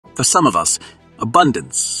For some of us,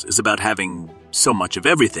 abundance is about having so much of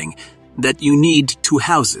everything that you need two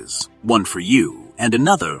houses, one for you and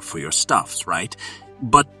another for your stuffs, right?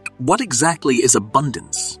 But what exactly is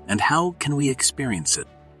abundance, and how can we experience it?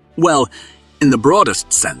 Well, in the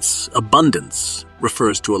broadest sense, abundance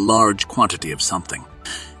refers to a large quantity of something.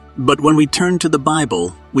 But when we turn to the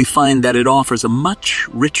Bible, we find that it offers a much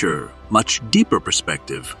richer, much deeper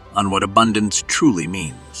perspective on what abundance truly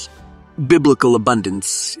means. Biblical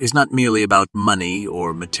abundance is not merely about money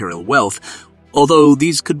or material wealth, although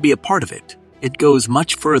these could be a part of it. It goes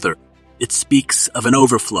much further. It speaks of an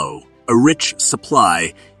overflow, a rich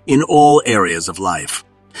supply in all areas of life.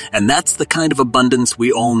 And that's the kind of abundance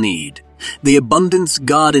we all need. The abundance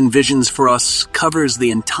God envisions for us covers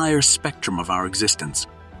the entire spectrum of our existence.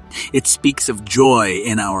 It speaks of joy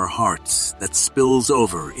in our hearts that spills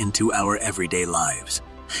over into our everyday lives.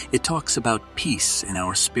 It talks about peace in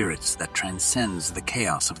our spirits that transcends the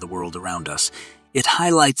chaos of the world around us. It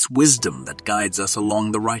highlights wisdom that guides us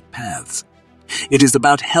along the right paths. It is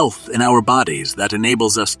about health in our bodies that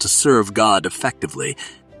enables us to serve God effectively.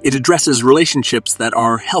 It addresses relationships that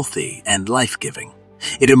are healthy and life-giving.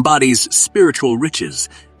 It embodies spiritual riches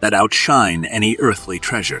that outshine any earthly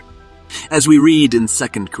treasure. As we read in 2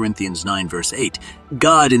 Corinthians 9 verse 8,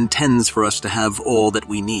 God intends for us to have all that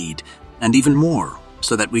we need, and even more,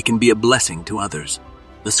 so that we can be a blessing to others.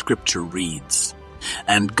 The scripture reads,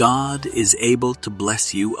 "And God is able to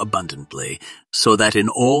bless you abundantly, so that in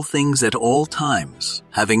all things at all times,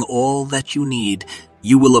 having all that you need,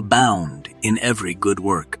 you will abound in every good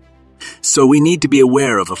work." So we need to be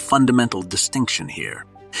aware of a fundamental distinction here.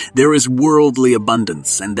 There is worldly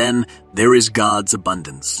abundance, and then there is God's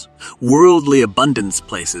abundance. Worldly abundance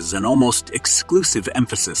places an almost exclusive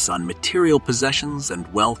emphasis on material possessions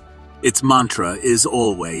and wealth. Its mantra is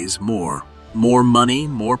always more. More money,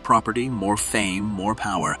 more property, more fame, more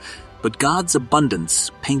power. But God's abundance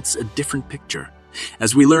paints a different picture.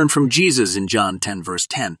 As we learn from Jesus in John 10 verse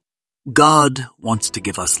 10, God wants to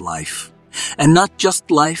give us life. And not just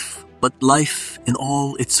life, but life in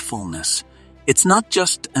all its fullness. It's not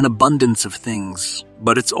just an abundance of things,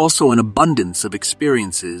 but it's also an abundance of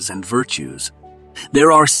experiences and virtues.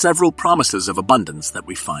 There are several promises of abundance that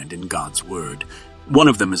we find in God's Word. One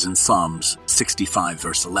of them is in Psalms 65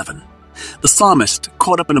 verse 11. The psalmist,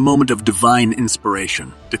 caught up in a moment of divine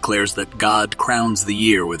inspiration, declares that God crowns the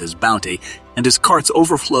year with his bounty, and his carts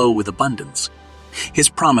overflow with abundance. His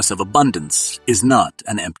promise of abundance is not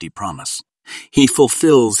an empty promise. He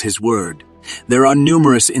fulfills his word. There are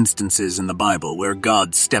numerous instances in the Bible where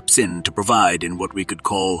God steps in to provide in what we could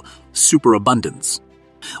call superabundance.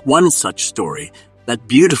 One such story that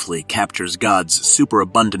beautifully captures God's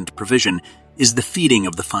superabundant provision is the feeding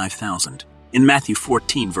of the 5,000. In Matthew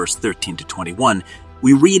 14, verse 13 to 21,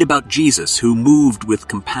 we read about Jesus who, moved with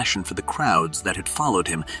compassion for the crowds that had followed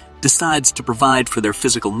him, decides to provide for their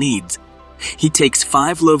physical needs. He takes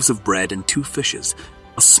 5 loaves of bread and 2 fishes,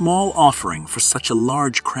 a small offering for such a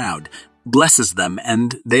large crowd, blesses them,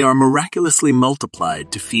 and they are miraculously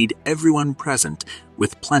multiplied to feed everyone present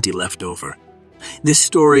with plenty left over. This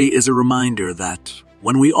story is a reminder that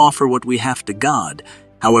when we offer what we have to God,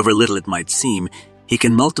 however little it might seem, He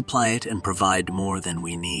can multiply it and provide more than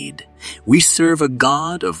we need. We serve a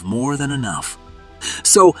God of more than enough.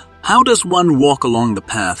 So, how does one walk along the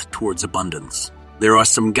path towards abundance? There are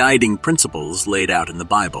some guiding principles laid out in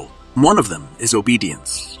the Bible. One of them is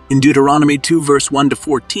obedience. In Deuteronomy 2 verse 1 to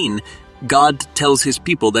 14, God tells his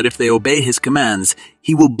people that if they obey his commands,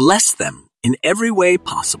 he will bless them in every way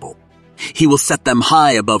possible. He will set them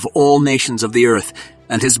high above all nations of the earth,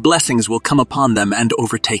 and his blessings will come upon them and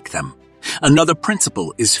overtake them. Another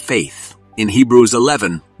principle is faith. In Hebrews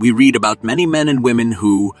 11, we read about many men and women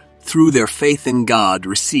who, through their faith in God,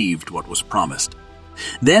 received what was promised.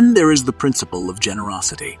 Then there is the principle of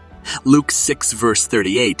generosity. Luke 6 verse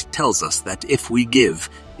 38 tells us that if we give,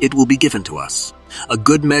 it will be given to us. A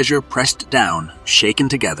good measure pressed down, shaken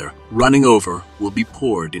together, running over, will be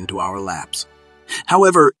poured into our laps.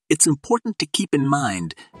 However, it's important to keep in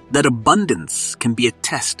mind that abundance can be a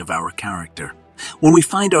test of our character. When we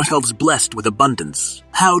find ourselves blessed with abundance,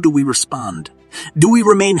 how do we respond? Do we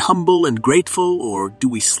remain humble and grateful, or do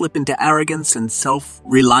we slip into arrogance and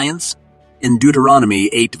self-reliance? In Deuteronomy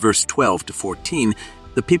 8 verse 12 to 14,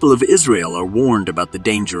 the people of Israel are warned about the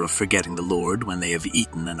danger of forgetting the Lord when they have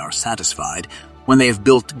eaten and are satisfied, when they have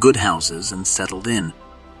built good houses and settled in.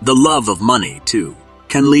 The love of money, too,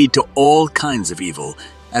 can lead to all kinds of evil,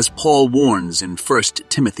 as Paul warns in 1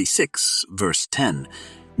 Timothy 6 verse 10.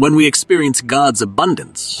 When we experience God's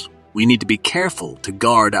abundance, we need to be careful to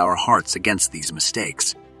guard our hearts against these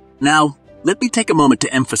mistakes. Now, Let me take a moment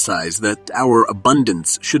to emphasize that our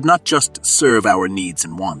abundance should not just serve our needs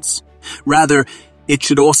and wants. Rather, it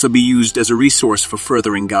should also be used as a resource for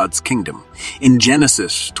furthering God's kingdom. In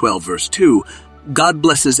Genesis 12 verse 2, God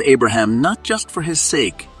blesses Abraham not just for his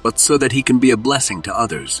sake, but so that he can be a blessing to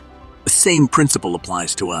others. The same principle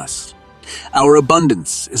applies to us. Our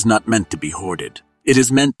abundance is not meant to be hoarded. It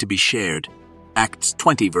is meant to be shared. Acts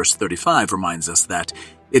 20 verse 35 reminds us that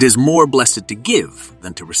it is more blessed to give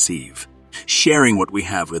than to receive. Sharing what we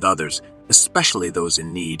have with others, especially those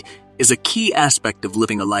in need, is a key aspect of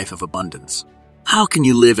living a life of abundance. How can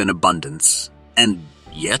you live in abundance, and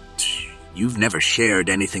yet you've never shared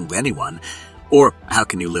anything with anyone? Or how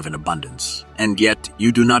can you live in abundance, and yet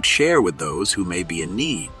you do not share with those who may be in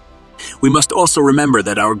need? We must also remember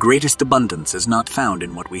that our greatest abundance is not found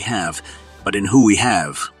in what we have, but in who we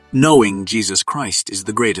have. Knowing Jesus Christ is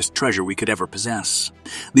the greatest treasure we could ever possess.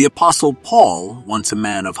 The Apostle Paul, once a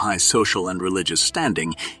man of high social and religious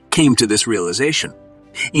standing, came to this realization.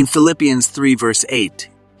 In Philippians 3 verse 8,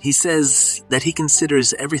 he says that he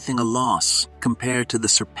considers everything a loss compared to the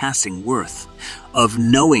surpassing worth of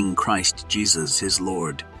knowing Christ Jesus, his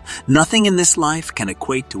Lord. Nothing in this life can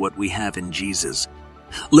equate to what we have in Jesus.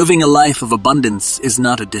 Living a life of abundance is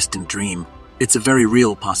not a distant dream. It's a very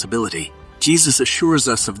real possibility. Jesus assures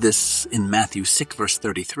us of this in Matthew 6 verse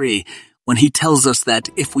 33, when he tells us that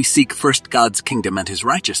if we seek first God's kingdom and his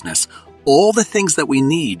righteousness, all the things that we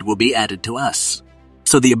need will be added to us.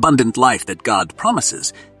 So the abundant life that God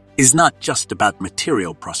promises is not just about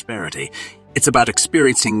material prosperity. It's about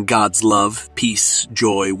experiencing God's love, peace,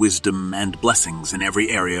 joy, wisdom, and blessings in every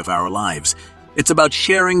area of our lives. It's about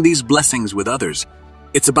sharing these blessings with others.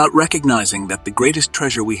 It's about recognizing that the greatest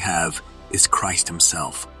treasure we have is Christ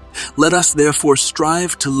himself. Let us therefore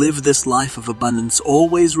strive to live this life of abundance,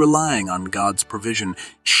 always relying on God's provision,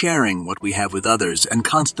 sharing what we have with others, and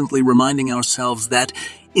constantly reminding ourselves that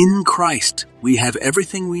in Christ we have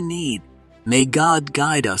everything we need. May God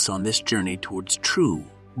guide us on this journey towards true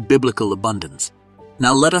biblical abundance.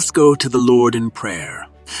 Now let us go to the Lord in prayer.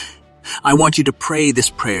 I want you to pray this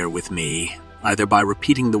prayer with me, either by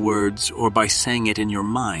repeating the words or by saying it in your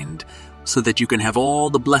mind, so that you can have all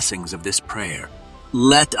the blessings of this prayer.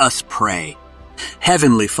 Let us pray.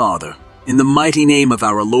 Heavenly Father, in the mighty name of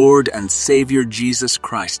our Lord and Savior Jesus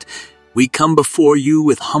Christ, we come before you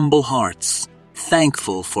with humble hearts,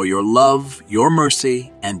 thankful for your love, your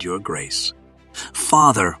mercy, and your grace.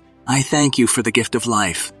 Father, I thank you for the gift of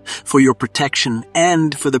life, for your protection,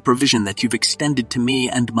 and for the provision that you've extended to me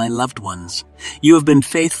and my loved ones. You have been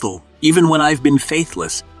faithful, even when I've been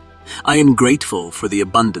faithless. I am grateful for the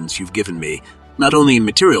abundance you've given me, not only in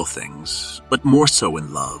material things, but more so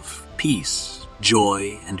in love, peace,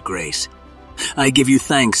 joy, and grace. I give you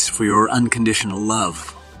thanks for your unconditional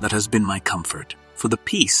love that has been my comfort, for the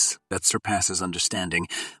peace that surpasses understanding,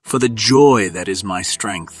 for the joy that is my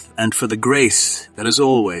strength, and for the grace that is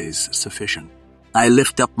always sufficient. I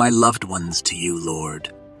lift up my loved ones to you,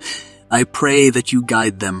 Lord. I pray that you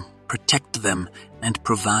guide them, protect them, and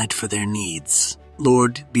provide for their needs.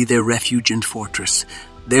 Lord, be their refuge and fortress,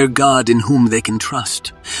 their God in whom they can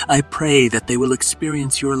trust. I pray that they will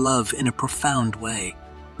experience your love in a profound way.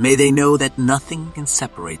 May they know that nothing can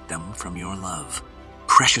separate them from your love.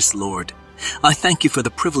 Precious Lord, I thank you for the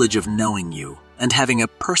privilege of knowing you and having a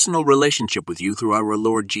personal relationship with you through our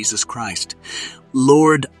Lord Jesus Christ.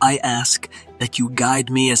 Lord, I ask that you guide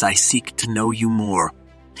me as I seek to know you more.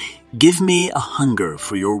 Give me a hunger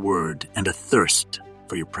for your word and a thirst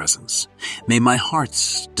for your presence. May my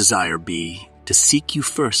heart's desire be to seek you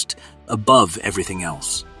first above everything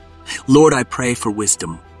else. Lord, I pray for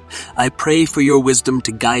wisdom. I pray for your wisdom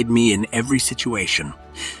to guide me in every situation.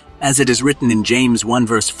 As it is written in James 1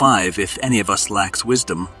 verse 5, if any of us lacks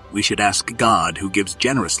wisdom, we should ask God, who gives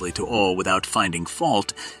generously to all without finding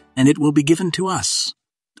fault, and it will be given to us.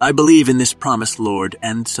 I believe in this promise, Lord,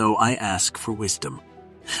 and so I ask for wisdom.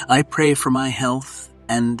 I pray for my health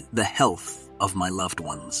and the health of my loved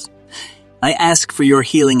ones. I ask for your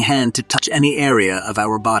healing hand to touch any area of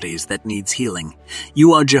our bodies that needs healing.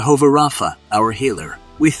 You are Jehovah Rapha, our healer.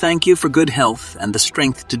 We thank you for good health and the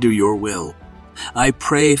strength to do your will. I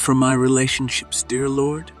pray for my relationships, dear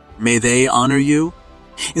Lord. May they honor you.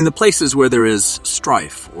 In the places where there is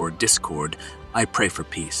strife or discord, I pray for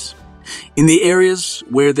peace. In the areas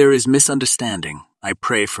where there is misunderstanding, I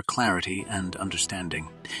pray for clarity and understanding.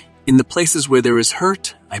 In the places where there is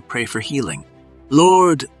hurt, I pray for healing.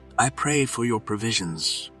 Lord, I pray for your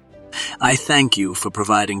provisions. I thank you for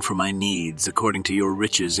providing for my needs according to your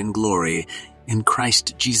riches in glory in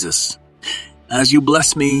Christ Jesus. As you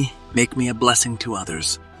bless me, make me a blessing to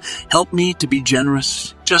others. Help me to be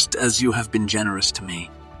generous just as you have been generous to me.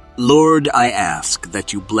 Lord, I ask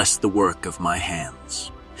that you bless the work of my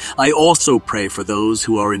hands. I also pray for those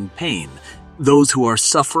who are in pain, those who are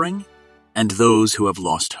suffering, and those who have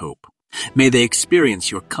lost hope. May they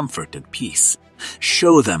experience your comfort and peace.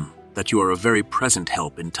 Show them that you are a very present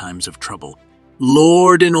help in times of trouble.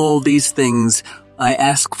 Lord, in all these things, I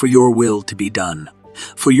ask for your will to be done.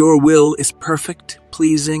 For your will is perfect,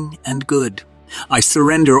 pleasing, and good. I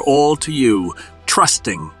surrender all to you,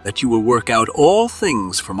 trusting that you will work out all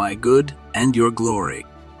things for my good and your glory.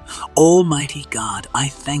 Almighty God, I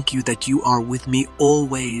thank you that you are with me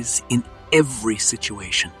always in every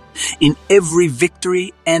situation, in every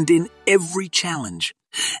victory, and in every challenge.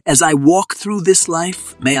 As I walk through this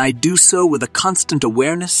life, may I do so with a constant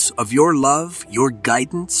awareness of your love, your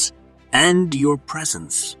guidance, and your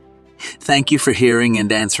presence. Thank you for hearing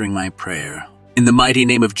and answering my prayer. In the mighty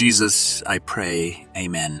name of Jesus, I pray,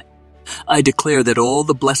 Amen. I declare that all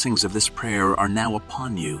the blessings of this prayer are now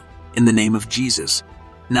upon you, in the name of Jesus.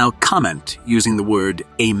 Now comment using the word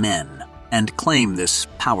Amen and claim this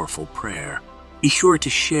powerful prayer. Be sure to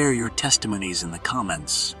share your testimonies in the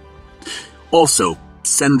comments. Also,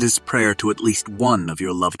 send this prayer to at least one of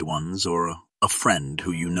your loved ones or a friend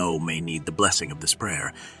who you know may need the blessing of this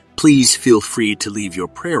prayer. Please feel free to leave your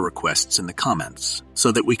prayer requests in the comments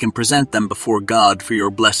so that we can present them before God for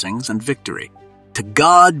your blessings and victory. To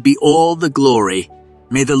God be all the glory.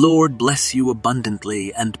 May the Lord bless you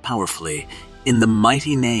abundantly and powerfully in the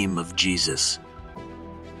mighty name of Jesus.